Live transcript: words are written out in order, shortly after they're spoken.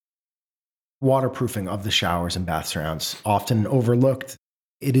Waterproofing of the showers and bath surrounds, often overlooked.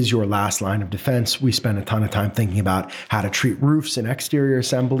 It is your last line of defense. We spend a ton of time thinking about how to treat roofs and exterior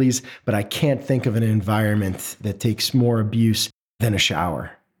assemblies, but I can't think of an environment that takes more abuse than a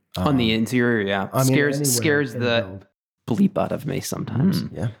shower. On the interior, yeah. I mean, Scares the bleep out of me sometimes.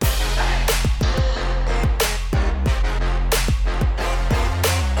 Yeah.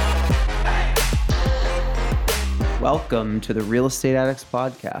 Welcome to the Real Estate Addicts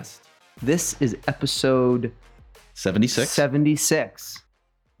Podcast. This is episode 76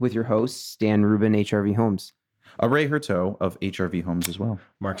 with your hosts, Dan Rubin, HRV Homes. Ray Hurto of HRV Homes as well.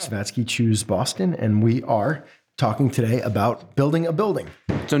 Mark Savatsky, Choose Boston, and we are talking today about building a building.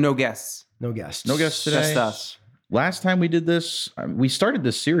 So no guests. No guests. No guests today. Just us. Last time we did this, we started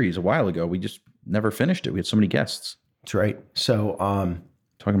this series a while ago. We just never finished it. We had so many guests. That's right. So,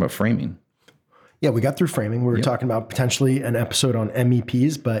 talking about framing. yeah, we got through framing. We were talking about potentially an episode on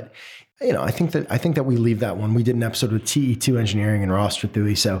MEPs, but I think that we leave that one. We did an episode with TE2 Engineering and Ross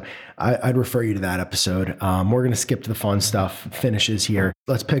Trathui, so I'd refer you to that episode. We're going to skip to the fun stuff, finishes here.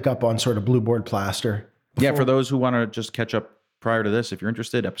 Let's pick up on sort of blue board plaster. Yeah, for those who want to just catch up prior to this, if you're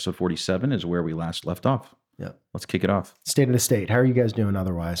interested, episode 47 is where we last left off. Yeah, let's kick it off. State of the state. How are you guys doing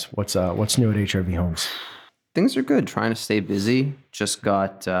otherwise? What's new at HRV Homes? Things are good. Trying to stay busy. Just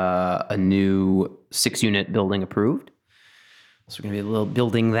got a new 6-unit building approved. So we're going to be a little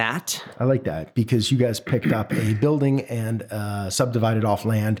building that. I like that because you guys picked up a building and subdivided off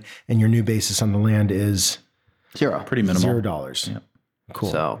land, and your new basis on the land is $0. Pretty minimal. $0. Yeah. Cool.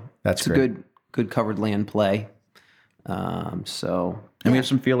 So that's it's great. a good covered land play. And we have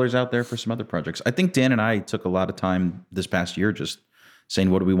some feelers out there for some other projects. I think Dan and I took a lot of time this past year just saying,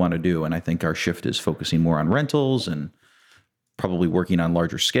 what do we want to do? And I think our shift is focusing more on rentals and probably working on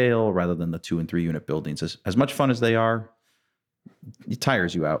larger scale rather than the 2 and 3 unit buildings. As much fun as they are, it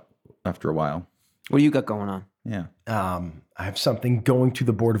tires you out after a while. What do you got going on? Yeah. I have something going to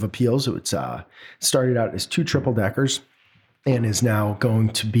the Board of Appeals. It's started out as 2 triple deckers and is now going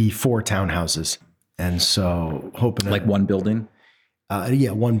to be 4 townhouses. And so hoping Like one building?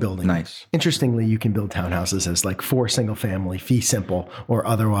 One building. Nice. Interestingly, you can build townhouses as like 4 single family, fee simple, or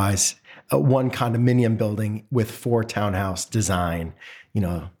otherwise 1 condominium building with 4 townhouse design,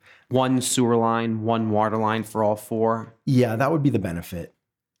 1 sewer line, 1 water line for all 4. Yeah, that would be the benefit.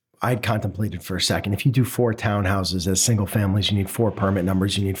 I'd contemplated for a second. If you do 4 townhouses as single families, you need 4 permit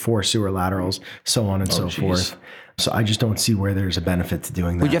numbers, you need 4 sewer laterals, so on and so forth. So I just don't see where there's a benefit to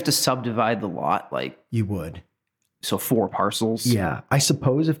doing that. Would you have to subdivide the lot? You would. So 4 parcels? Yeah. I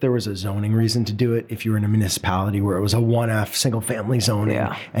suppose if there was a zoning reason to do it, if you were in a municipality where it was a 1F single family zoning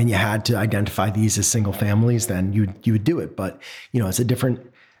and you had to identify these as single families, then you would do it. But, it's a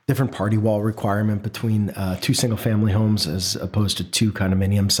different party wall requirement between 2 single family homes as opposed to 2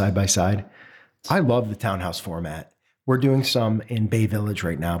 condominiums side by side. I love the townhouse format. We're doing some in Bay Village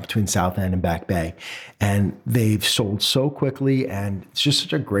right now between South End and Back Bay, and they've sold so quickly, and it's just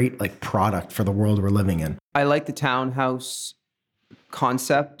such a great product for the world we're living in. I like the townhouse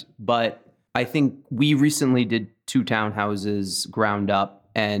concept, but I think we recently did 2 townhouses ground up,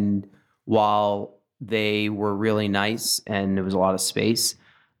 and while they were really nice and there was a lot of space,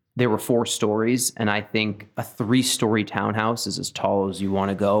 there were 4 stories, and I think a 3-story townhouse is as tall as you want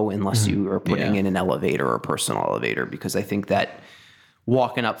to go unless you are putting in an elevator or a personal elevator, because I think that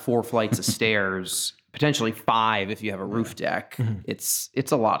walking up 4 flights of stairs, potentially 5 if you have a roof deck, it's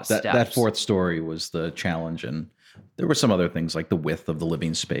a lot of steps. That 4th story was the challenge, and there were some other things like the width of the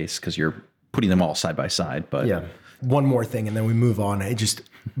living space because you're putting them all side by side. But yeah. One more thing, and then we move on.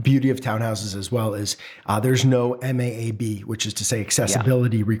 Beauty of townhouses as well is there's no MAAB, which is to say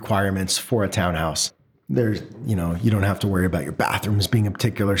accessibility requirements for a townhouse. There's, you don't have to worry about your bathrooms being a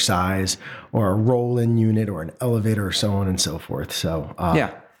particular size or a roll-in unit or an elevator or so on and so forth. So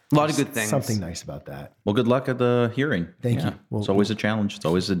a lot of good things. Something nice about that. Well, good luck at the hearing. Thank you. It's always a challenge. It's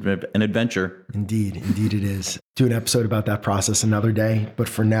always an adventure. Indeed it is. Do an episode about that process another day. But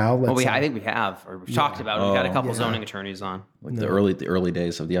for now, let's. I think we have, or we've talked about it. We've got a couple zoning attorneys on. The early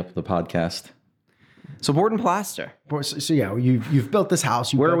days of the podcast. So board and plaster. So you've built this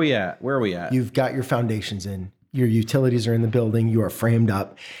house. Where are we at? You've got your foundations in. Your utilities are in the building. You are framed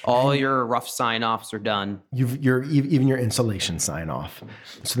up. All your rough sign-offs are done. Even your insulation sign-off.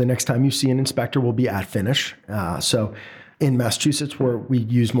 So the next time you see an inspector will be at finish. So in Massachusetts, where we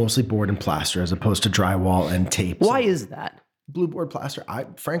use mostly board and plaster as opposed to drywall and tape. Why is that? Blue board plaster. I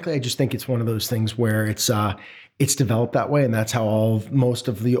just think it's one of those things where it's developed that way, and that's how most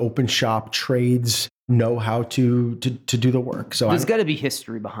of the open shop trades know how to do the work. So there's got to be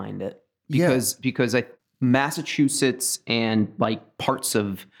history behind it because Massachusetts and like parts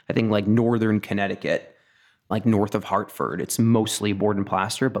of, I think, like northern Connecticut, like north of Hartford, it's mostly board and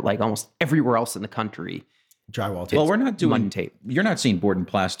plaster, but like almost everywhere else in the country, Drywall tape. Well, we're not doing mud and tape. You're not seeing board and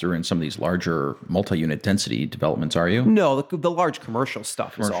plaster in some of these larger multi-unit density developments, are you? No, the large commercial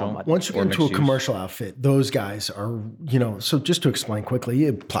stuff is all mud. Once you get into a commercial outfit, those guys are, so just to explain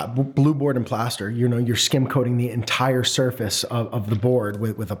quickly, blue board and plaster, you're skim coating the entire surface of the board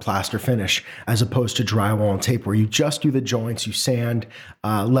with a plaster finish, as opposed to drywall and tape, where you just do the joints, you sand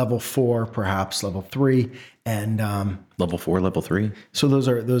level 4, perhaps level 3, and Level 4, level 3. so those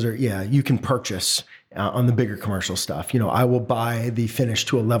are you can purchase on the bigger commercial stuff. I will buy the finish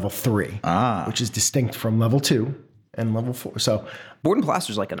to a level 3, which is distinct from level 2 and level 4. So Board and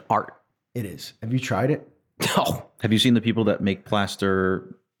plaster is like an art. it is. Have you tried it? No. Have you seen the people that make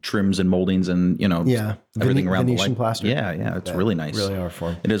plaster trims and moldings and, everything around Venetian the plaster. Yeah. It's really nice. Really art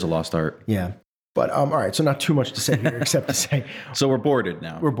form. It is a lost art. Yeah. But all right, so not too much to say here, except to say So we're boarded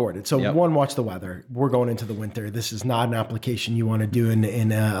now. we're boarded. So one, watch the weather. We're going into the winter. This is not an application you want to do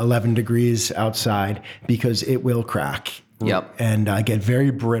in 11 degrees outside, because it will crack. Yep. And get very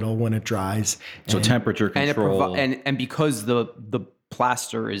brittle when it dries. So temperature control. And because the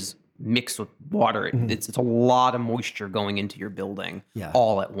plaster is mixed with water, it's a lot of moisture going into your building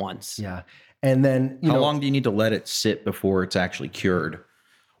all at once. Yeah. And then How long do you need to let it sit before it's actually cured?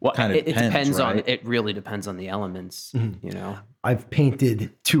 Well, it depends right? on, it really depends on the elements, I've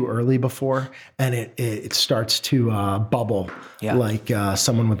painted too early before, and it starts to bubble like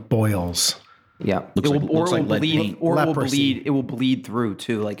someone with boils. Yeah. Looks like lead paint. It will bleed through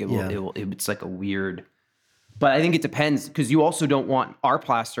too. Like it's like a weird, but I think it depends, because you also don't want, our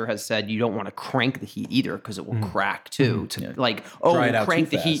plaster has said you don't want to crank the heat either, because it will crack too. Crank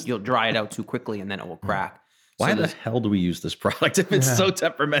the heat, you'll dry it out too quickly and then it will crack. Why the hell do we use this product if it's so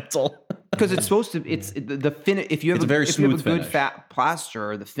temperamental? Because it's supposed to, it's the finish. If you have very if you have a smooth good finish. fat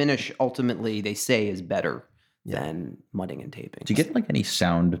plaster, the finish ultimately they say is better than mudding and taping. Do you get like any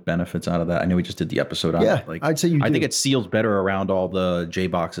sound benefits out of that? I know we just did the episode on it. Like, I'd say you do. I think it seals better around all the J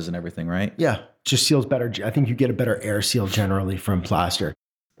boxes and everything, right? Yeah, just seals better. I think you get a better air seal generally from plaster.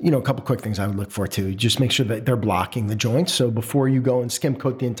 A couple quick things I would look for too. Just make sure that they're blocking the joints. So before you go and skim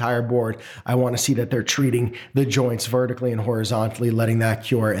coat the entire board, I want to see that they're treating the joints vertically and horizontally, letting that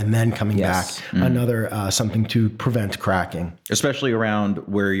cure, and then coming back. Another something to prevent cracking. Especially around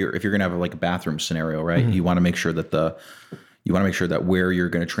where if you're going to have like a bathroom scenario, right? You want to make sure that where you're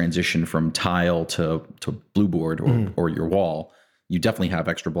going to transition from tile to blue board or your wall, you definitely have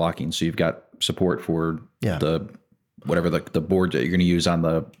extra blocking. So you've got support for the whatever the board that you're going to use on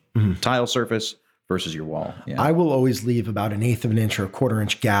the tile surface versus your wall. Yeah. I will always leave about 1/8 of an inch or 1/4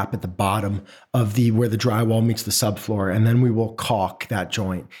 inch gap at the bottom of where the drywall meets the subfloor, and then we will caulk that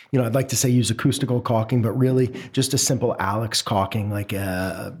joint. I'd like to say use acoustical caulking, but really just a simple Alex caulking, like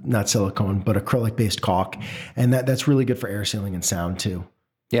not silicone, but acrylic based caulk, and that's really good for air sealing and sound too.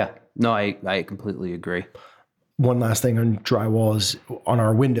 Yeah, no, I completely agree. One last thing on drywall is on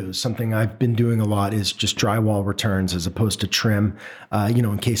our windows. Something I've been doing a lot is just drywall returns as opposed to trim,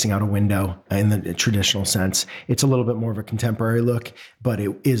 encasing out a window in the traditional sense. It's a little bit more of a contemporary look, but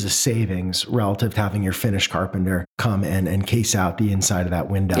it is a savings relative to having your finished carpenter come and encase out the inside of that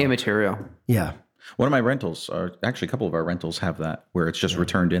window. Yeah, material. Yeah. One of my rentals, actually a couple of our rentals have that, where it's just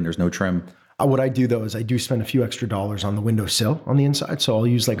returned in. There's no trim. What I do though is I do spend a few extra dollars on the windowsill on the inside. So I'll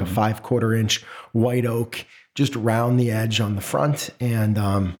use like a 5/4 inch white oak, just round the edge on the front. And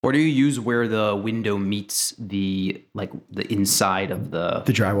or do you use where the window meets the inside of the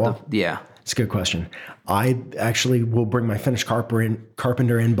drywall? Yeah. It's a good question. I actually will bring my finished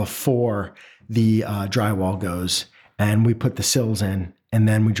carpenter in before the drywall goes, and we put the sills in, and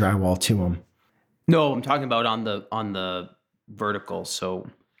then we drywall to them. No, I'm talking about on the vertical.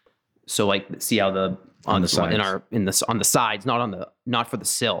 So like see how on the sides. On the sides, not for the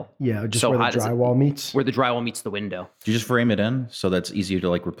sill. Yeah, just where the drywall meets. Where the drywall meets the window. Do you just frame it in so that's easier to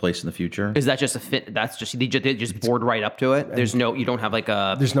like replace in the future? Is that just a fit? That's just they just board right up to it. You don't have like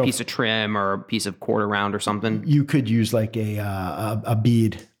a piece of trim or a piece of quarter round or something. You could use like a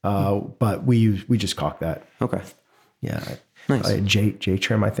bead, but we just caulk that. Okay. Yeah. Nice. J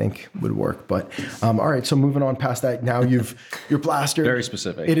trim I think would work, but all right. So moving on past that, now you're plastered. Very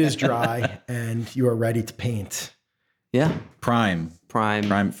specific. It is dry, and you are ready to paint. Yeah. Prime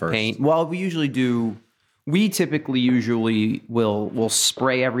first. Paint. Well, we typically usually will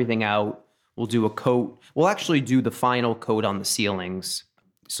spray everything out. We'll do a coat. We'll actually do the final coat on the ceilings.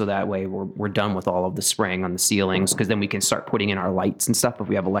 So that way we're done with all of the spraying on the ceilings, because then we can start putting in our lights and stuff if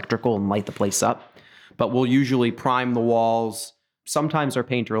we have electrical and light the place up. But we'll usually prime the walls, sometimes our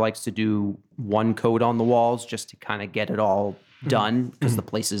painter likes to do one coat on the walls just to kind of get it all done because the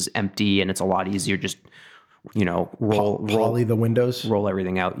place is empty and it's a lot easier just, Poly the windows. roll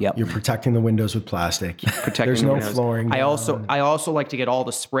everything out. Yep. You're protecting the windows with plastic. There's the no windows. flooring. I also like to get all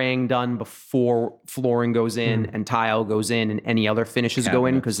the spraying done before flooring goes in and tile goes in and any other finishes go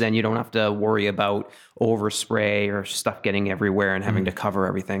in, because then you don't have to worry about overspray or stuff getting everywhere and having to cover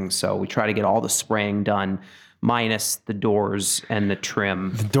everything. So we try to get all the spraying done, minus the doors and the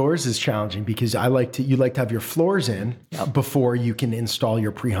trim. The doors is challenging because you like to have your floors in before you can install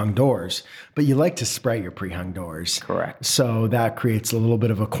your pre-hung doors, but you like to spray your pre-hung doors. Correct. So that creates a little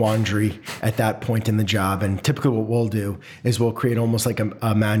bit of a quandary at that point in the job. And typically what we'll do is we'll create almost like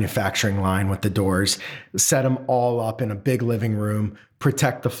a manufacturing line with the doors, set them all up in a big living room,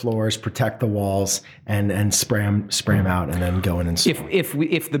 protect the floors, protect the walls, and spray them out, and then go in and install.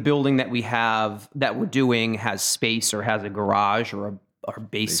 If the building that we're doing has space or has a garage or a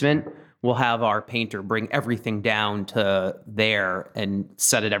basement, we'll have our painter bring everything down to there and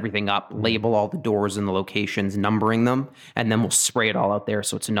set everything up, label all the doors and the locations, numbering them, and then we'll spray it all out there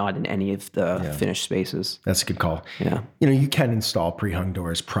so it's not in any of the finished spaces. That's a good call. Yeah. You can install pre-hung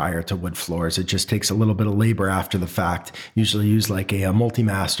doors prior to wood floors. It just takes a little bit of labor after the fact. Usually use like a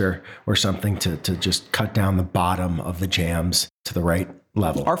multi-master or something to just cut down the bottom of the jambs to the right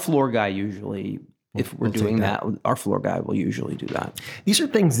level. Our floor guy usually, if we're doing that, our floor guy will usually do that. These are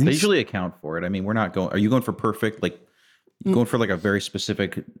things They usually account for it. I mean, we're not going. Are you going for perfect? Like going for like a very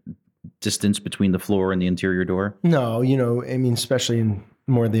specific distance between the floor and the interior door? No, I mean, especially in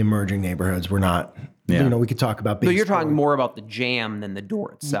more of the emerging neighborhoods, we're not. Yeah. We could talk about. So you're talking more about the jam than the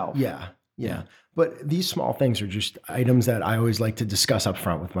door itself. Yeah. But these small things are just items that I always like to discuss up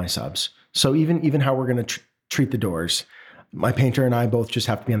front with my subs. So even how we're going to treat the doors. My painter and I both just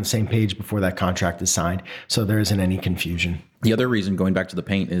have to be on the same page before that contract is signed, so there isn't any confusion. The other reason, going back to the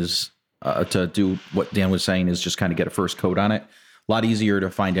paint, is to do what Dan was saying, is just kind of get a first coat on it. A lot easier to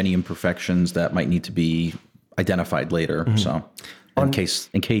find any imperfections that might need to be identified later. So in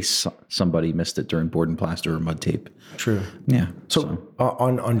case somebody missed it during board and plaster or mud tape. True. Yeah. So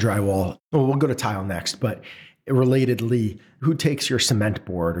on drywall, we'll go to tile next, but relatedly, who takes your cement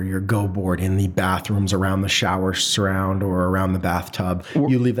board or your go board in the bathrooms around the shower surround or around the bathtub?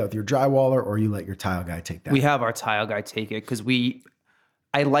 You leave that with your drywaller, or you let your tile guy take that? We have our tile guy take it because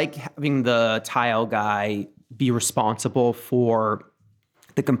I like having the tile guy be responsible for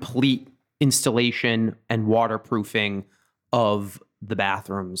the complete installation and waterproofing of the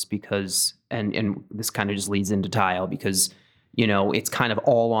bathrooms, because and this kind of just leads into tile because it's kind of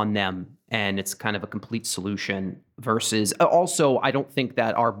all on them. And it's kind of a complete solution versus also, I don't think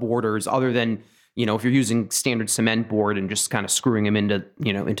that our borders, other than, if you're using standard cement board and just kind of screwing them into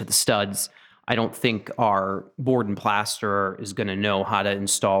the studs, I don't think our board and plaster is going to know how to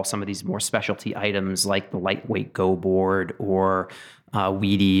install some of these more specialty items like the lightweight go board or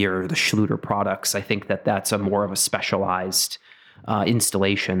Weedy or the Schluter products. I think that that's a more of a specialized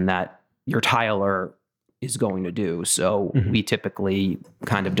installation that your tiler is going to do. So we typically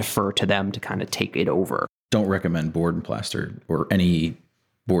kind of defer to them to kind of take it over. Don't recommend board and plaster or any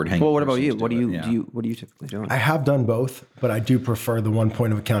board hanging. Well, what about you? What do you typically do? I have done both, but I do prefer the one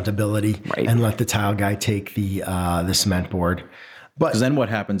point of accountability and let the tile guy take the cement board. But then what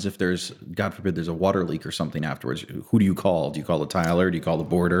happens if there's, God forbid, there's a water leak or something afterwards? Who do you call? Do you call the tiler? Do you call the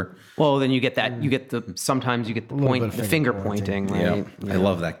boarder? Well, then you get that. Sometimes you get the finger pointing. Right? Yeah. I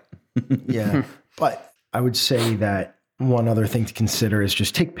love that. Yeah, but I would say that one other thing to consider is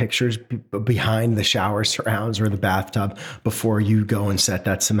just take pictures behind the shower surrounds or the bathtub before you go and set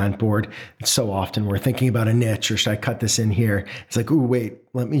that cement board. So often we're thinking about a niche, or should I cut this in here? It's like, ooh, wait,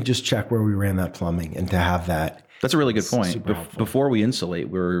 let me just check where we ran that plumbing, and to have that. That's a really good point. Before we insulate, I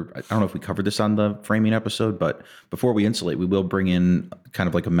don't know if we covered this on the framing episode, but before we insulate, we will bring in kind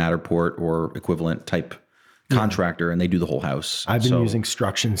of like a Matterport or equivalent type contractor, and they do the whole house. I've been using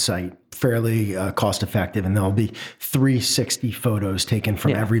Struction Site, fairly cost effective, and there'll be 360 photos taken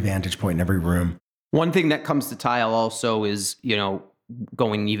from every vantage point in every room. One thing that comes to tile also is,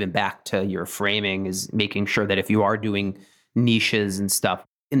 going even back to your framing, is making sure that if you are doing niches and stuff,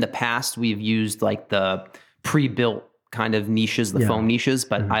 in the past we've used like the pre-built kind of niches, the foam niches,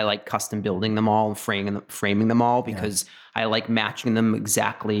 but I like custom building them all and framing them all because I like matching them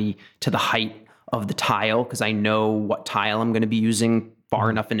exactly to the height of the tile, because I know what tile I'm going to be using far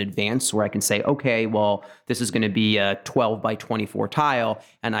enough in advance where I can say, okay, well, this is going to be a 12 by 24 tile,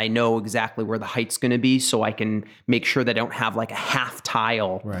 and I know exactly where the height's going to be, so I can make sure that I don't have like a half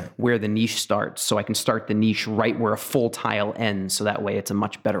tile where the niche starts. So I can start the niche right where a full tile ends, so that way it's a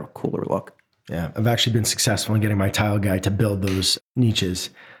much better, cooler look. Yeah. I've actually been successful in getting my tile guy to build those niches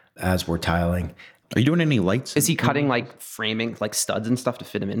as we're tiling. Are you doing any lights? Is he cutting like framing, like studs and stuff to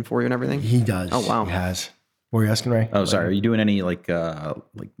fit them in for you and everything? He does. Oh, wow. He has. What were you asking, Ray? Oh, sorry. Are you doing any like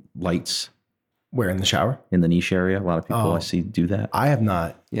lights Where, in the shower? in the niche area? A lot of people I see do that. I have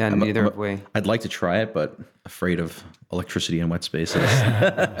not. Yeah, neither have we. I'd like to try it, but afraid of electricity in wet spaces. It's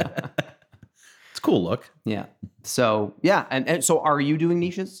a cool look. Yeah. So, yeah. And so are you doing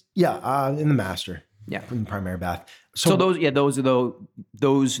niches? Yeah, in the master. Yeah. In the primary bath. So those are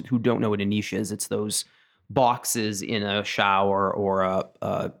those who don't know what a niche is. It's those boxes in a shower or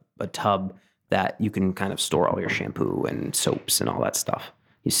a tub that you can kind of store all your shampoo and soaps and all that stuff.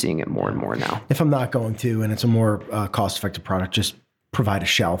 You're seeing it more and more now. If I'm not going to, and it's a more cost-effective product, just provide a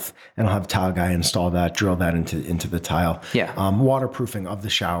shelf, and I'll have a tile guy install that, drill that into the tile. Yeah. Waterproofing of the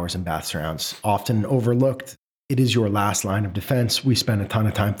showers and bath surrounds, often overlooked. It is your last line of defense. We spend a ton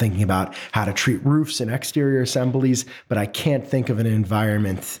of time thinking about how to treat roofs and exterior assemblies, but I can't think of an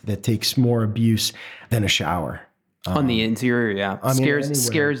environment that takes more abuse than a shower. On the interior, yeah. I mean, Scares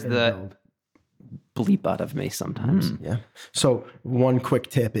anywhere in the build. bleep out of me sometimes. Yeah. So one quick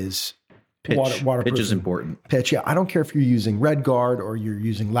tip is Pitch. waterproofing. Pitch is important. Pitch, yeah. I don't care if you're using RedGuard or you're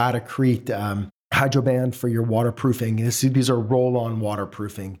using Laticrete, Hydroband for your waterproofing. These are roll-on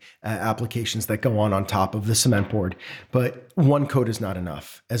waterproofing applications that go on top of the cement board. But one coat is not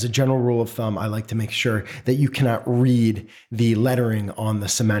enough. As a general rule of thumb, I like to make sure that you cannot read the lettering on the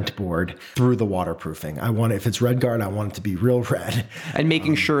cement board through the waterproofing. If it's RedGuard, I want it to be real red. And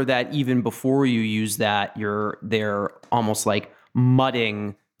making sure that even before you use that, they're almost like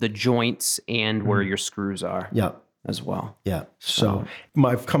mudding the joints and where your screws are. Yeah. As well. Yeah. So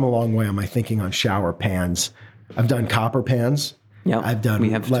I've come a long way on my thinking on shower pans. I've done copper pans. Yeah. I've done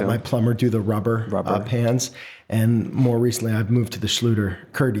let my plumber do the rubber. Pans. And more recently I've moved to the Schluter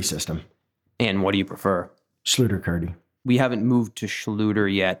Curdy system. And what do you prefer? Schluter Curdy. We haven't moved to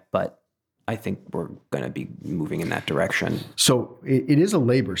Schluter yet, but I think we're going to be moving in that direction. So it is a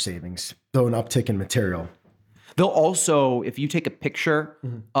labor savings, though an uptick in material. They'll also, if you take a picture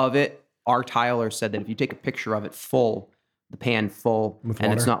of it, our tiler said that if you take a picture of it the pan full,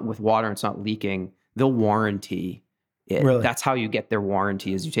 and it's not with water, it's not leaking, they'll warranty it. Really? That's how you get their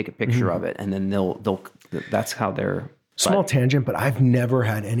warranty, is you take a picture of it, and then that's how they're... Small tangent, but I've never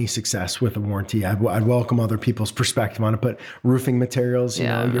had any success with a warranty. I'd welcome other people's perspective on it, but roofing materials,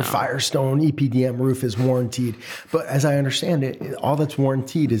 your Firestone EPDM roof is warranted. But as I understand it, all that's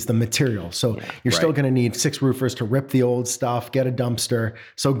warranted is the material. So you're still going to need 6 roofers to rip the old stuff, get a dumpster.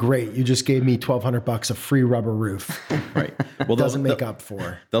 So great, you just gave me $1,200 of free rubber roof. Right. Well, doesn't make up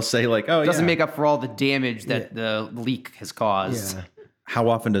for. They'll say like, oh, doesn't make up for all the damage that the leak has caused. Yeah. How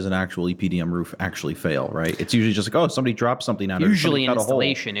often does an actual EPDM roof actually fail? Right. It's usually just like, oh, somebody dropped something out. Usually an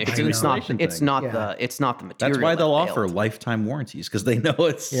installation issue. It's not the material. That's why they'll offer lifetime warranties, because they know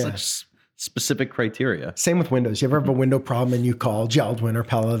it's such specific criteria. Same with windows. You ever have a window problem and you call Jeld-Wen or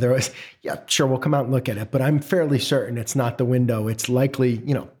Pella? They're always, sure, we'll come out and look at it. But I'm fairly certain it's not the window. It's likely,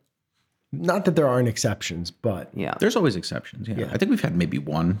 not that there aren't exceptions, but there's always exceptions. Yeah. I think we've had maybe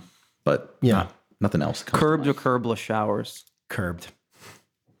one, but nothing else. Curbed or curbless showers? Curbed.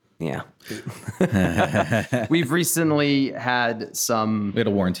 Yeah. We've recently had we had a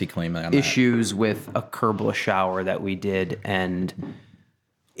warranty claim on issues with a curbless shower that we did, and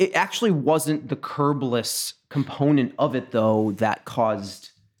it actually wasn't the curbless component of it though that was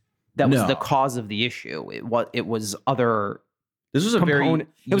the cause of the issue. It was other This was a very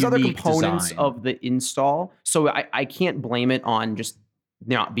it was other components design of the install. So I can't blame it on just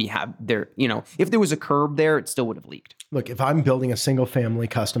if there was a curb there, it still would have leaked. Look, if I'm building a single family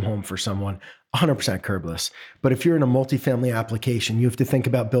custom home for someone, 100% curbless. But if you're in a multifamily application, you have to think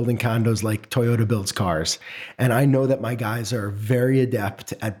about building condos like Toyota builds cars. And I know that my guys are very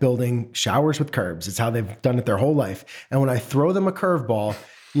adept at building showers with curbs. It's how they've done it their whole life. And when I throw them a curveball,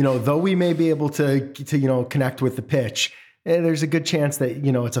 though we may be able to connect with the pitch, there's a good chance that,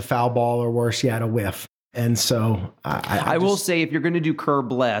 it's a foul ball or worse yet, a whiff. And so I will say, if you're going to do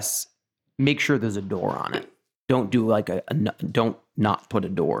curbless, make sure there's a door on it. Don't do don't not put a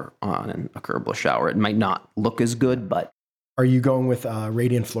door on a curbless shower. It might not look as good, but. Are you going with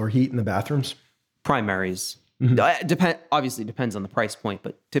radiant floor heat in the bathrooms? Primaries. Obviously depends on the price point,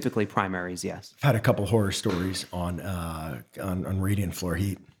 but typically primaries, yes. I've had a couple horror stories on radiant floor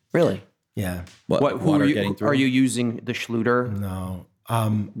heat. Really? Yeah. Are you using the Schluter? No.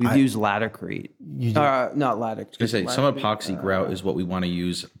 We've used Laticrete. Not Laticrete. I say some epoxy grout is what we want to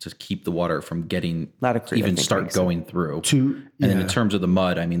use to keep the water from getting Laticrete, even start going through. And then in terms of the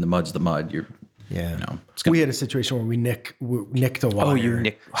mud, the mud's the mud. Yeah. You know, We had a situation where we nicked a wire. Oh, you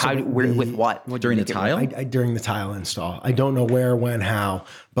nick. With what? What'd you during the nick it tile? During the tile install. I don't know where, when, how,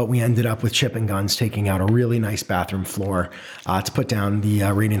 but we ended up with chip and guns taking out a really nice bathroom floor to put down the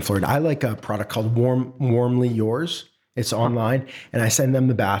radiant floor. I like a product called Warmly Yours. It's online, and I send them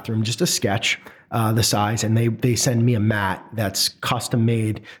the bathroom, just a sketch, the size, and they send me a mat that's custom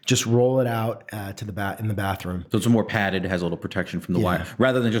made. Just roll it out to in the bathroom. So it's more padded, has a little protection from the wire,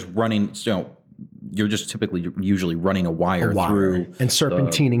 rather than just running. So you're just usually running a wire through and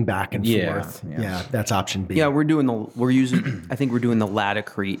serpentining back and Yeah, forth. yeah. Yeah, that's option B. Yeah, we're doing I think we're doing the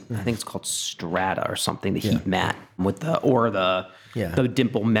Latacrete. I think it's called Strata or something, the heat mat with the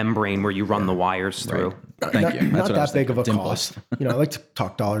dimple membrane where you run the wires through. Thank you. Not that big of a cost. I like to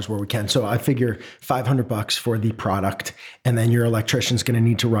talk dollars where we can. So I figure $500 for the product, and then your electrician's going to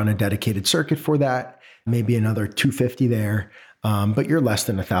need to run a dedicated circuit for that. Maybe another $250 there. But you're less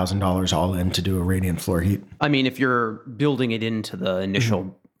than $1,000 all in to do a radiant floor heat. I mean, if you're building it into the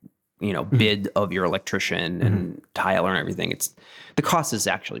initial, bid of your electrician and tiler and everything, the cost is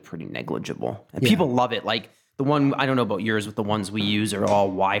actually pretty negligible. And people love it. Like the one, I don't know about yours, but the ones we use are all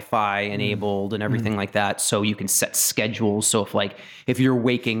Wi-Fi enabled and everything like that. So you can set schedules. So if you're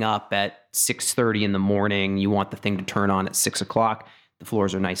waking up at 6:30 in the morning, you want the thing to turn on at 6 o'clock. The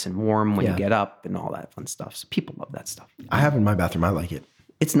floors are nice and warm when you get up and all that fun stuff. So people love that stuff. I have it in my bathroom. I like it.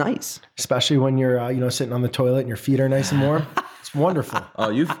 It's nice. Especially when you're, sitting on the toilet and your feet are nice and warm. It's wonderful. Oh,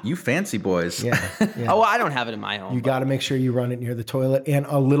 you fancy boys. Yeah. Oh, well, I don't have it in my home. You got to make sure you run it near the toilet and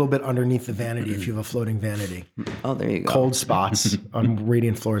a little bit underneath the vanity if you have a floating vanity. Oh, there you go. Cold spots on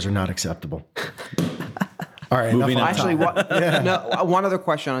radiant floors are not acceptable. All right. Moving on. Actually, one other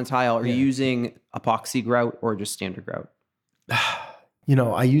question on tile. Are you using epoxy grout or just standard grout?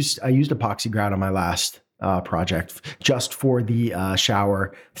 I used epoxy grout on my last project just for the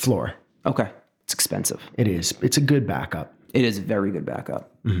shower floor. Okay. It's expensive. It is. It's a good backup. It is a very good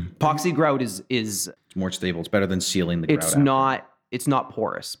backup. Epoxy grout is It's more stable. It's better than sealing the grout. It's not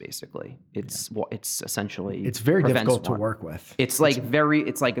porous, basically. It's essentially it's very difficult to water. work with. It's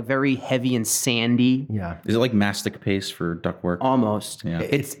very heavy and sandy. Yeah. Is it like mastic paste for ductwork? Almost. Yeah.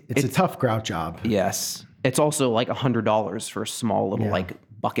 It's a tough grout job. Yes. It's also like $100 for a small little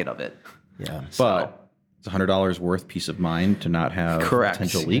bucket of it. Yeah. But it's $100 worth peace of mind to not have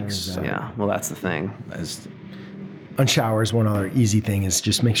potential leaks. Yeah, So Yeah. Well, that's the thing. On showers, one other easy thing is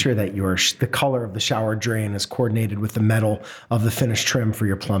just make sure that the color of the shower drain is coordinated with the metal of the finished trim for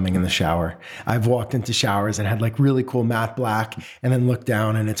your plumbing in the shower. I've walked into showers and had like really cool matte black and then looked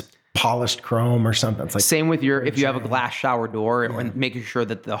down and it's polished chrome or something. It's like Same with if you have a glass shower door and making sure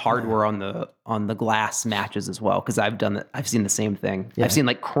that the hardware on the glass matches as well. Cause I've seen the same thing. I've seen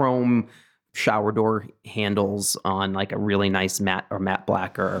like chrome shower door handles on like a really nice matte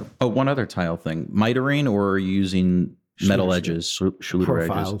black or. Oh, one other tile thing. Miterine or are you using metal edges, Schluter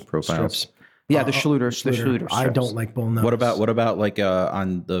edges, profiles? strips. Yeah, the Schluter strips. I don't like bull nose. What about like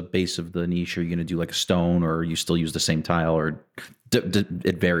on the base of the niche? Are you going to do like a stone or you still use the same tile or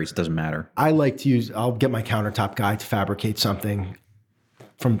it varies? It doesn't matter. I'll get my countertop guy to fabricate something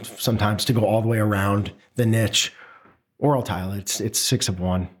from sometimes to go all the way around the niche or I'll tile it. It's 6 of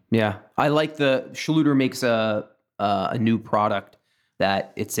 1. Yeah. I like the Schluter makes a new product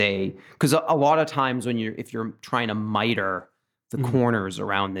that because a lot of times if you're trying to miter the corners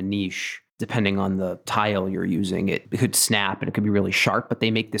around the niche, depending on the tile you're using, it could snap and it could be really sharp, but they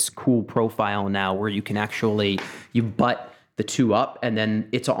make this cool profile now where you can you butt the two up and then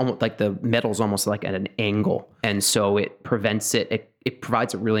it's almost like the metal's almost like at an angle. And so it prevents it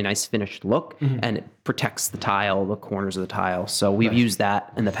provides a really nice finished look and it protects the corners of the tile. So we've used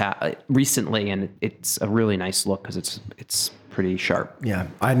that in the past recently and it's a really nice look because it's pretty sharp. Yeah.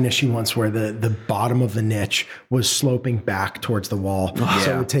 I had an issue once where the bottom of the niche was sloping back towards the wall.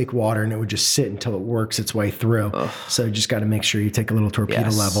 So it would take water and it would just sit until it works its way through. So you just got to make sure you take a little torpedo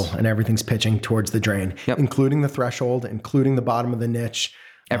level and everything's pitching towards the drain, including the threshold, including the bottom of the niche.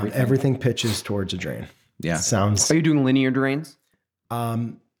 Everything pitches towards a drain. Yeah. Are you doing linear drains?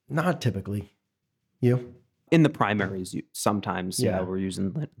 Not typically. You? In the primaries, sometimes, we're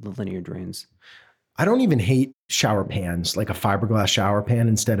using the linear drains. I don't even hate shower pans, like a fiberglass shower pan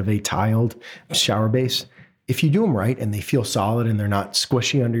instead of a tiled shower base. If you do them right and they feel solid and they're not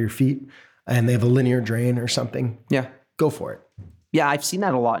squishy under your feet and they have a linear drain or something, go for it. Yeah, I've seen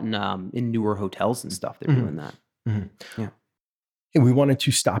that a lot in newer hotels and stuff. They're doing that. Yeah. Hey, we wanted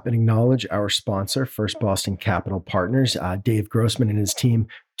to stop and acknowledge our sponsor, First Boston Capital Partners. Dave Grossman and his team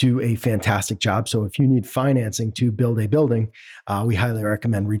do a fantastic job. So if you need financing to build a building, we highly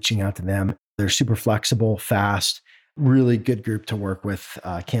recommend reaching out to them. They're super flexible, fast, Really good group to work with.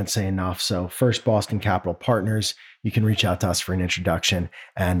 Can't say enough. So First Boston Capital Partners, you can reach out to us for an introduction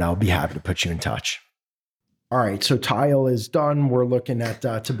and I'll be happy to put you in touch. All right. So tile is done. We're looking at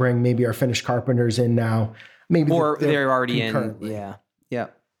to bring maybe our finished carpenters in now. Maybe or they're already in. Yeah. Yeah,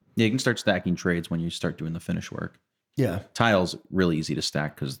 you can start stacking trades when you start doing the finish work. Yeah. Tile's really easy to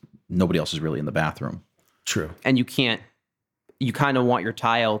stack because nobody else is really in the bathroom. True. And you kind of want your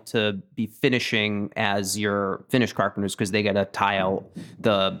tile to be finishing as your finished carpenters because they got to tile,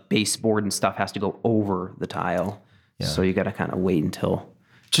 the baseboard and stuff has to go over the tile. Yeah. So you got to kind of wait until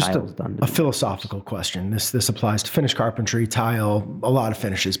just a philosophical question. This applies to finished carpentry, tile, a lot of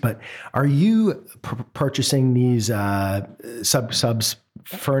finishes. But are you purchasing these subs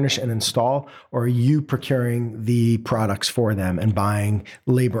furnish and install, or are you procuring the products for them and buying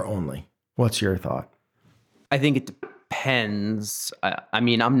labor only? What's your thought? I think it depends. I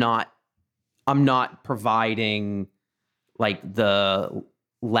mean, I'm not providing like the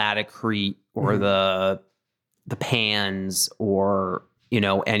Laticrete or the pans or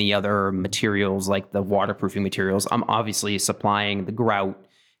any other materials like the waterproofing materials. I'm obviously supplying the grout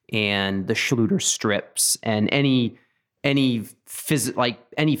and the Schluter strips and any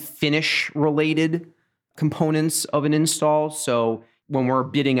finish related components of an install. So when we're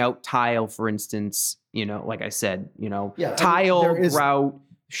bidding out tile, for instance, like I said, tile, grout,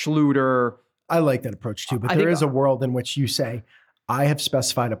 Schluter. I like that approach too, but there is a world in which you say, I have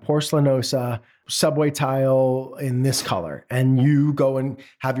specified a porcelanosa subway tile in this color, and you go and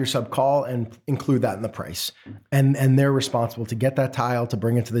have your sub call and include that in the price. And they're responsible to get that tile, to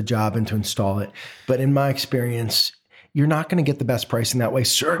bring it to the job and to install it. But in my experience, you're not going to get the best pricing that way.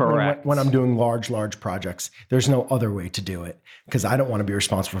 Certainly when I'm doing large projects, there's no other way to do it because I don't want to be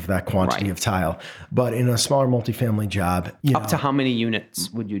responsible for that quantity of tile. But in a smaller multifamily job, up to how many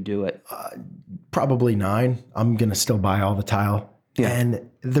units would you do it? Probably 9. I'm going to still buy all the tile. Yeah. And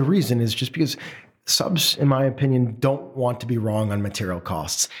the reason is just because subs, in my opinion, don't want to be wrong on material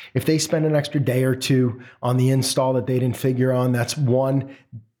costs. If they spend an extra day or two on the install that they didn't figure on, that's one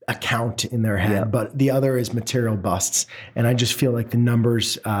account in their head, but the other is material busts. And I just feel like the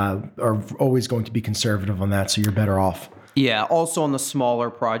numbers are always going to be conservative on that. So you're better off. Yeah. Also on the smaller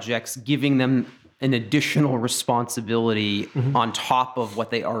projects, giving them an additional responsibility on top of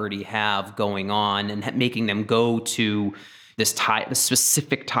what they already have going on and making them go to the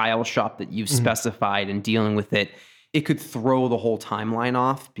specific tile shop that you've specified and dealing with it. It could throw the whole timeline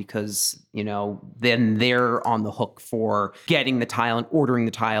off because, then they're on the hook for getting the tile and ordering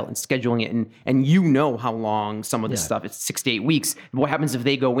the tile and scheduling it. And how long some of this stuff, it's 6 to 8 weeks. What happens if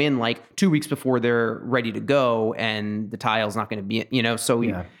they go in like 2 weeks before they're ready to go and the tile's not going to be,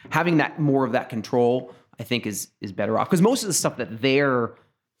 having that more of that control, I think is better off. Because most of the stuff that they're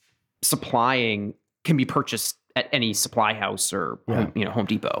supplying can be purchased at any supply house or Home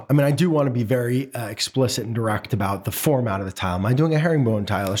Depot. I mean, I do want to be very explicit and direct about the format of the tile. Am I doing a herringbone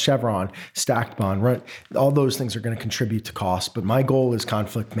tile, a chevron, stacked bond, right? All those things are going to contribute to cost, but my goal is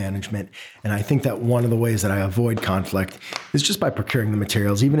conflict management. And I think that one of the ways that I avoid conflict is just by procuring the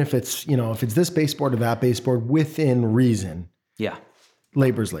materials, even if it's, if it's this baseboard or that baseboard within reason. Yeah.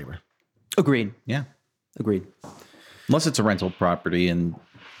 Labor's labor. Agreed. Yeah. Agreed. Unless it's a rental property and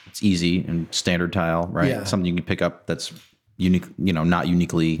it's easy and standard tile, right? Yeah. Something you can pick up that's unique, not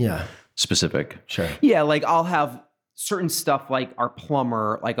uniquely specific. Sure. Yeah, like I'll have certain stuff like our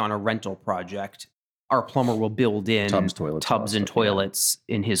plumber, like on a rental project, our plumber will build in tubs and toilets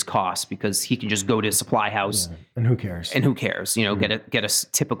in his cost because he can just go to a supply house. Yeah. And who cares? Get a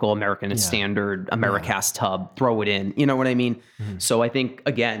typical American standard Americast tub, throw it in. You know what I mean? Mm-hmm. So I think,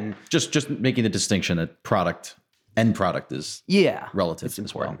 again... Just making the distinction that end product is relative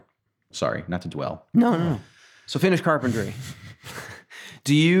as well. Sorry, not to dwell. No. So finished carpentry.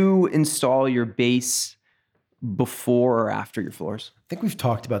 Do you install your base before or after your floors? I think we've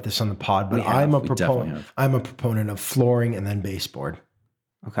talked about this on the pod, but I'm a proponent of flooring and then baseboard.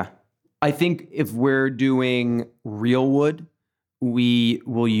 Okay. I think if we're doing real wood, we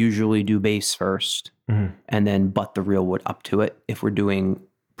will usually do base first and then butt the real wood up to it. If we're doing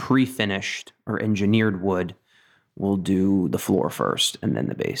pre-finished or engineered wood, we'll do the floor first and then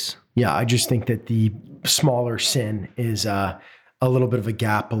the base. Yeah, I just think that the smaller sin is a little bit of a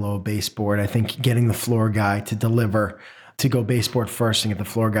gap below baseboard. I think getting the floor guy to go baseboard first and get the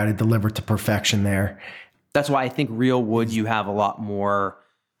floor guy to deliver to perfection there. That's why I think real wood, you have a lot more,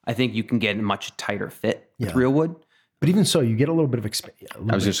 I think you can get a much tighter fit with real wood. But even so, you get a little bit of expansion.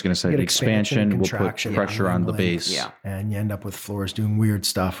 I was just going to say the expansion will put pressure on the base. Yeah. And you end up with floors doing weird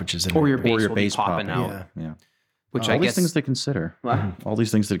stuff, which is... Or your base popping out. Yeah. Which all these things to consider. All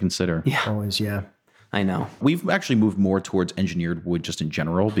these things to consider. Yeah. Always, yeah. I know. We've actually moved more towards engineered wood just in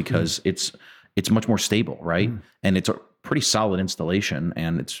general because it's much more stable, right? And it's a pretty solid installation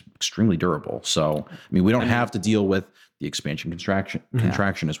and it's extremely durable. So, I mean, we don't have to deal with the expansion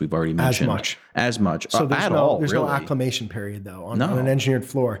contraction as we've already mentioned. As much. So there's at no, all, there's really. no acclimation period though on an engineered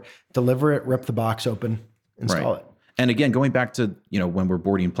floor. Deliver it, rip the box open, install it. And again, going back to, when we're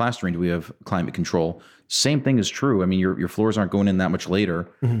boarding and plastering, do we have climate control? Same thing is true. I mean, your floors aren't going in that much later.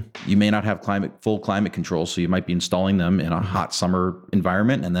 You may not have full climate control, so you might be installing them in a hot summer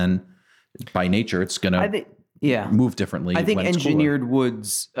environment, and then by nature, it's going to move differently. I think when it's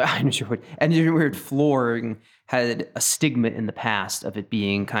engineered flooring had a stigma in the past of it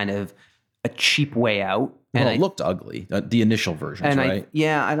being kind of a cheap way out. And it looked ugly, the initial versions, right?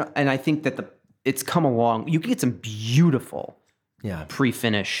 I think that it's come along. You can get some beautiful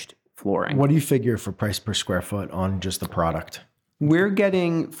pre-finished flooring. What do you figure for price per square foot on just the product? We're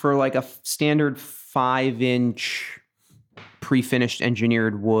getting for like a standard 5-inch pre-finished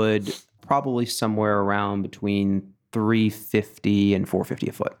engineered wood, probably somewhere around between $350 and $450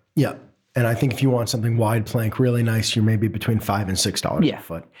 a foot. Yeah. And I think if you want something wide plank, really nice, you're maybe between $5 and $6 a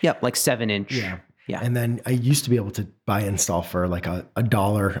foot. Yep, like 7-inch. Yeah. And then I used to be able to buy install for like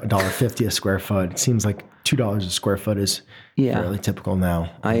 $1.50 a square foot. It seems like $2 a square foot is fairly typical now.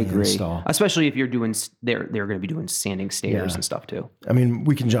 I agree. Install. Especially if you're doing, they're going to be doing standing stairs and stuff too. I mean,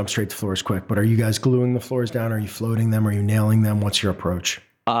 we can jump straight to floors quick, but are you guys gluing the floors down? Are you floating them? Are you nailing them? What's your approach?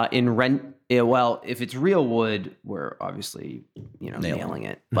 If it's real wood, we're obviously, nailing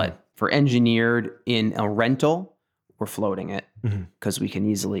it. But for engineered in a rental, we're floating it because we can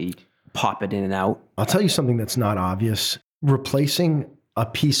easily pop it in and out. I'll tell you something that's not obvious. Replacing a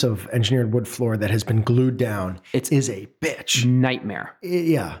piece of engineered wood floor that has been glued down is a bitch. Nightmare.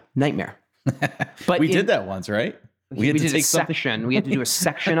 Yeah. Nightmare. But we did that once, right? We had to take a section. We had to do a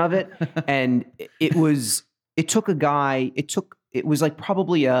section of it. And it was like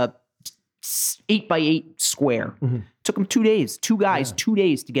probably a 8x8 square. Took them 2 days, 2 guys, 2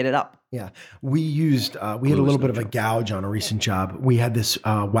 days to get it up. Yeah. We had a little bit of a gouge on a recent job. We had this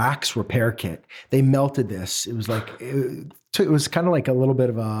wax repair kit. They melted this. It was like, it was kind of like a little bit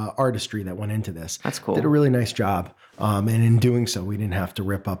of artistry that went into this. That's cool. Did a really nice job. And in doing so, we didn't have to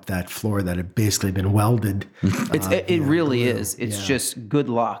rip up that floor that had basically been welded. It really is. It's just good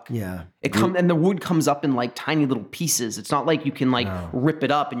luck. Yeah. And the wood comes up in like tiny little pieces. It's not like you can rip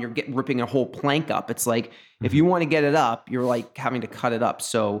it up and you're ripping a whole plank up. It's like, if you want to get it up, you're like having to cut it up.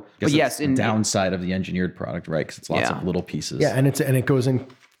 So, but yes, the downside of the engineered product, right? Because it's lots of little pieces. Yeah, and it goes in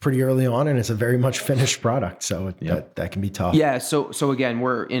pretty early on, and it's a very much finished product. So that can be tough. Yeah. So again,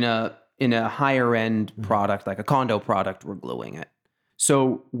 we're in a higher end product, like a condo product. We're gluing it.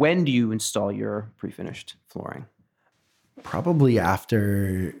 So when do you install your pre-finished flooring? Probably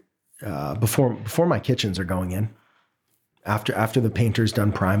after before my kitchens are going in. After the painter's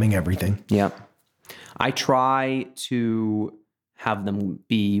done priming everything. Yeah. I try to have them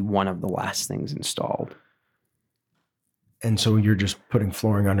be one of the last things installed. And so you're just putting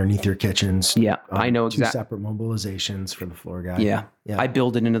flooring underneath your kitchens. Yeah, I know exactly. 2 separate mobilizations for the floor guy. Yeah. I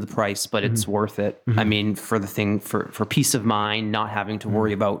build it into the price, but it's worth it. I mean, for peace of mind, not having to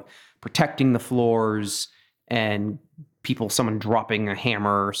worry about protecting the floors and someone dropping a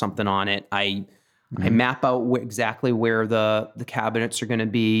hammer or something on it. I map out exactly where the cabinets are going to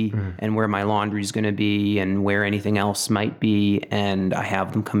be and where my laundry is going to be and where anything else might be. And I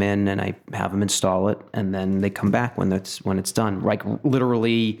have them come in and I have them install it. And then they come back when it's done. Like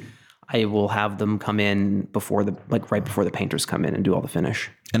literally, I will have them come in right before the painters come in and do all the finish.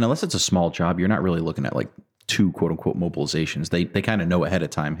 And unless it's a small job, you're not really looking at like 2 quote unquote mobilizations. They kind of know ahead of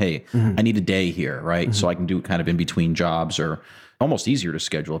time, hey, I need a day here, right? So I can do it kind of in between jobs, or almost easier to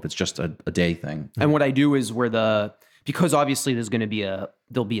schedule if it's just a day thing. And what I do is because obviously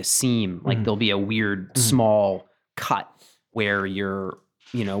there'll be a seam, like there'll be a weird small cut where you're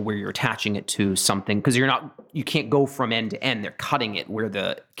attaching it to something, because you can't go from end to end. They're cutting it where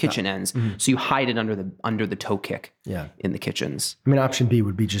the kitchen ends. So you hide it under the toe kick in the kitchens. I mean, option B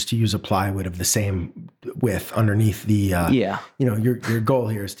would be just to use a plywood of the same width underneath the, your goal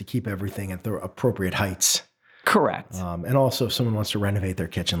here is to keep everything at the appropriate heights. Correct. And also if someone wants to renovate their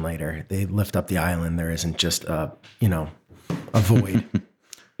kitchen later, they lift up the island. There isn't just a void.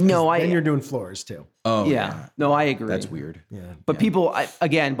 No, and you're doing floors too. Oh yeah. No, I agree. That's weird. Yeah. But people,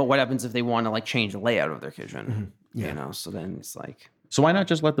 but what happens if they want to like change the layout of their kitchen? So then it's like. So why not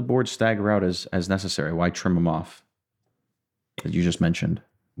just let the boards stagger out as necessary? Why trim them off? That you just mentioned.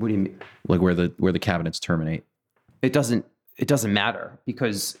 What do you mean? Like where the cabinets terminate. It doesn't matter,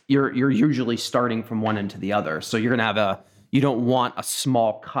 because you're usually starting from one end to the other. So you're going to have you don't want a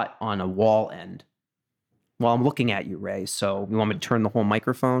small cut on a wall end. Well, I'm looking at you, Ray. So you want me to turn the whole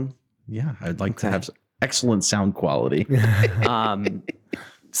microphone? Yeah, I'd like to have excellent sound quality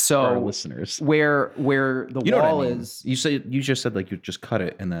So for our listeners. Where the wall is, you just said like you just cut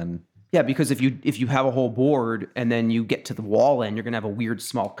it and then. Yeah, because if you have a whole board and then you get to the wall end, you're gonna have a weird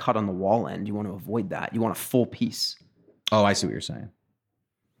small cut on the wall end. You want to avoid that. You want a full piece. Oh, I see what you're saying.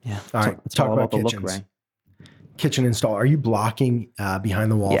 Yeah. All right. Let's talk about the kitchens. look, Ray. Kitchen install. Are you blocking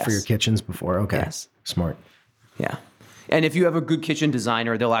behind the wall Yes. for your kitchens before? Okay. Yes. Smart. Yeah. And if you have a good kitchen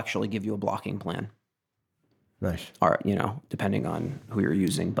designer, they'll actually give you a blocking plan. Nice. Or, depending on who you're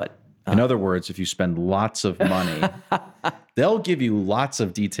using. But In other words, if you spend lots of money, they'll give you lots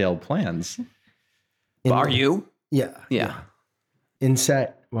of detailed plans. are you? Yeah. Yeah.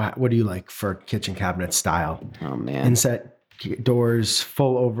 Inset. What do you like for kitchen cabinet style? Oh man. Inset doors,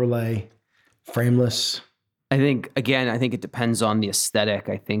 full overlay, frameless. I think it depends on the aesthetic.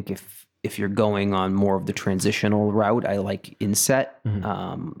 I think if you're going on more of the transitional route, I like inset. They're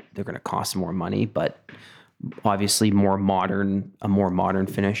going to cost more money, but obviously a more modern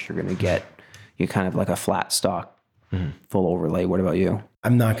finish. You're going to get kind of like a flat stock, full overlay. What about you?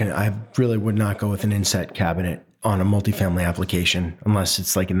 I really would not go with an inset cabinet on a multifamily application unless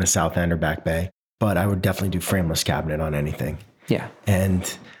it's like in the South End or Back Bay. But I would definitely do frameless cabinet on anything. Yeah.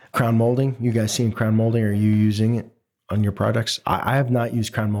 And crown molding, you guys seen crown molding? Are you using it on your products? I have not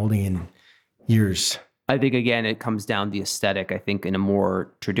used crown molding in years. I think, again, it comes down to the aesthetic. I think in a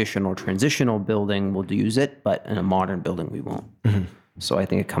more traditional transitional building, we'll use it, but in a modern building, we won't. So I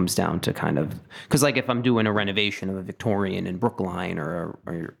think it comes down to kind of, because like if I'm doing a renovation of a Victorian in Brookline or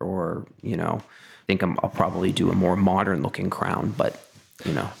I think I'll probably do a more modern looking crown, but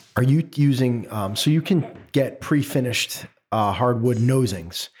Are you using, so you can get pre-finished hardwood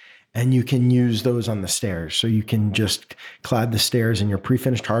nosings and you can use those on the stairs. So you can just clad the stairs in your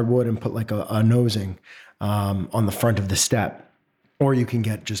pre-finished hardwood and put like a nosing on the front of the step. Or you can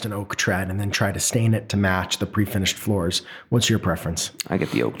get just an oak tread and then try to stain it to match the pre-finished floors. What's your preference? I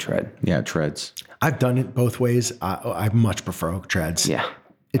get the oak tread. Yeah, treads. I've done it both ways. I much prefer oak treads. Yeah.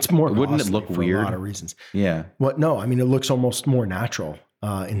 It's more Wouldn't it costly look for weird? a lot of reasons. Yeah. What? No, I mean, it looks almost more natural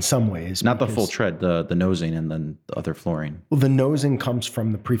in some ways. Not the full tread, the nosing and then the other flooring. Well, the nosing comes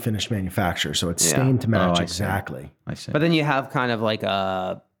from the pre-finished manufacturer, so it's stained to match I see. exactly. I see. But then you have kind of like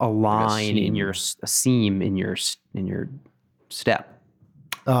a line in your a seam in your step.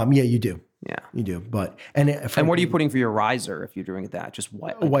 Yeah, you do. Yeah. You do. But And what are you putting for your riser if you're doing that? Just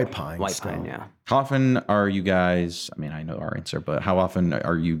white pine? White still. pine, yeah. How often are you guys, I mean, I know our answer, but how often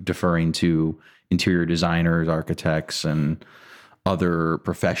are you deferring to interior designers, architects, and other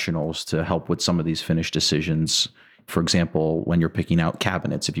professionals to help with some of these finished decisions? For example, when you're picking out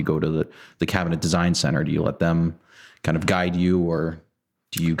cabinets, if you go to the cabinet design center, do you let them kind of guide you, or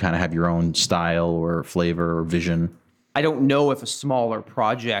do you kind of have your own style or flavor or vision? I don't know if a smaller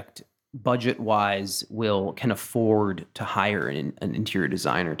project budget-wise can afford to hire an interior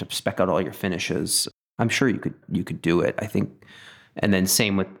designer to spec out all your finishes. I'm sure you could do it, I think. And then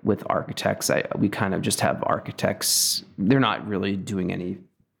same with architects. We kind of just have architects. They're not really doing any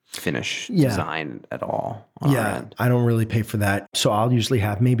finish design at all. On our end. I don't really pay for that. So I'll usually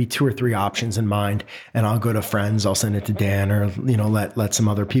have maybe 2 or 3 options in mind, and I'll go to friends. I'll send it to Dan, or let some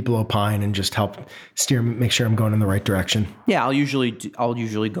other people opine and just help steer, make sure I'm going in the right direction. Yeah, I'll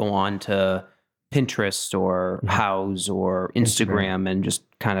usually go on to Pinterest or Houzz or Instagram and just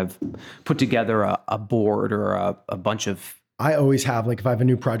kind of put together a board or a bunch of. I always have, like, if I have a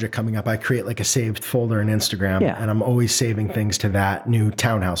new project coming up, I create like a saved folder in Instagram, and I'm always saving things to that new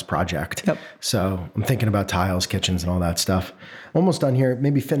townhouse project. Yep. So I'm thinking about tiles, kitchens, and all that stuff. Almost done here.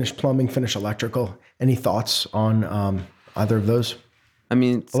 Maybe finish plumbing, finish electrical. Any thoughts on either of those? I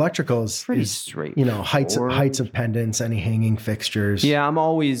mean, Electrical is pretty straight. Heights of pendants, any hanging fixtures. Yeah,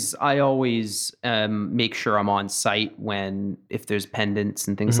 I always make sure I'm on site if there's pendants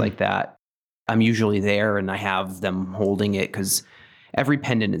and things like that. I'm usually there and I have them holding it because every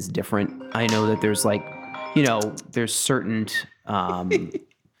pendant is different. I know that there's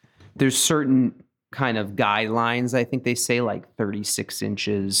there's certain kind of guidelines. I think they say like 36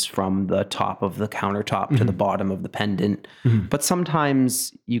 inches from the top of the countertop to the bottom of the pendant. But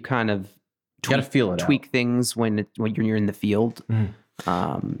sometimes you kind of tweak things when you're in the field.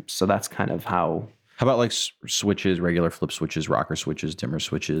 So that's kind of how. How about like switches, regular flip switches, rocker switches, dimmer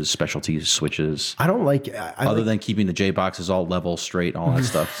switches, specialty switches? I don't like other than keeping the J boxes all level, straight, all that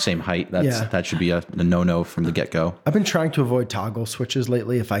stuff, same height. That should be a no-no from the get-go. I've been trying to avoid toggle switches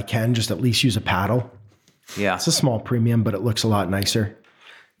lately. If I can, just at least use a paddle. Yeah, it's a small premium, but it looks a lot nicer.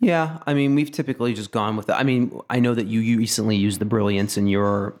 Yeah, I mean, we've typically just gone with that. I mean, I know that you recently used the Brilliance in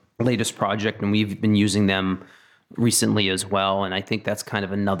your latest project, and we've been using them recently as well. And I think that's kind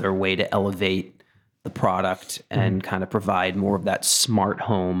of another way to elevate the product and kind of provide more of that smart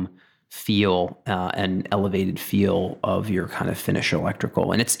home feel and elevated feel of your kind of finished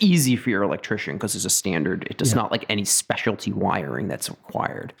electrical. And it's easy for your electrician because it's a standard. It does not like any specialty wiring that's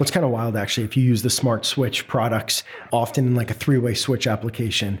required. What's kind of wild, actually, if you use the smart switch products, often in like a 3-way switch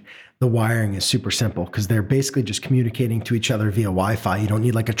application, the wiring is super simple because they're basically just communicating to each other via Wi-Fi. You don't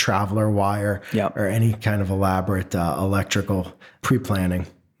need like a traveler wire or any kind of elaborate electrical pre-planning.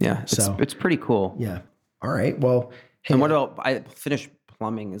 Yeah, it's pretty cool. Yeah. All right. Well, hey, and what about finished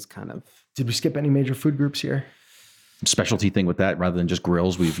plumbing is kind of... Did we skip any major food groups here? Specialty thing with that, rather than just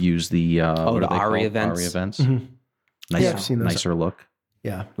grills, we've used the the ARI events. ARI events. Yeah, I've seen those. Nicer look.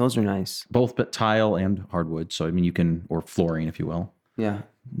 Yeah. Those are nice. Both but tile and hardwood. So I mean, you can, or flooring, if you will. Yeah.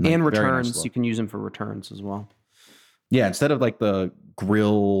 Nice, and very nice returns. look. You can use them for returns as well. Yeah, instead of like the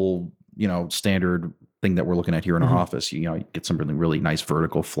grill, standard thing that we're looking at here in our office, you get something really nice,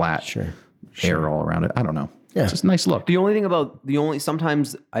 vertical, flat, air all around it. I don't know. Yeah, it's just a nice look.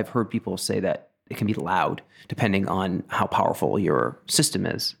 Sometimes I've heard people say that it can be loud depending on how powerful your system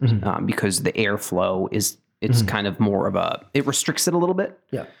is, because the airflow it's kind of more of it restricts it a little bit.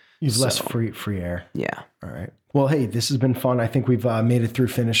 Yeah. Use less free air. Yeah. All right. Well, hey, this has been fun. I think we've made it through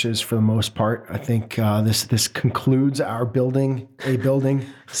finishes for the most part. I think this concludes our building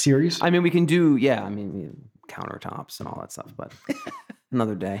series. I mean, we can do, countertops and all that stuff, but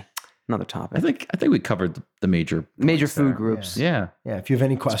another day, another topic. I think we covered the major food groups. Yeah. Yeah. If you have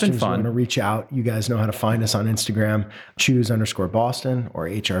any questions, you want to reach out, you guys know how to find us on Instagram, choose_Boston or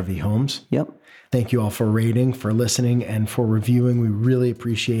HRV Homes. Yep. Thank you all for rating, for listening, and for reviewing. We really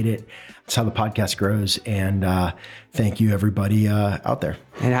appreciate it. It's how the podcast grows. And thank you, everybody out there.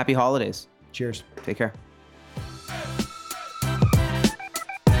 And happy holidays. Cheers. Take care.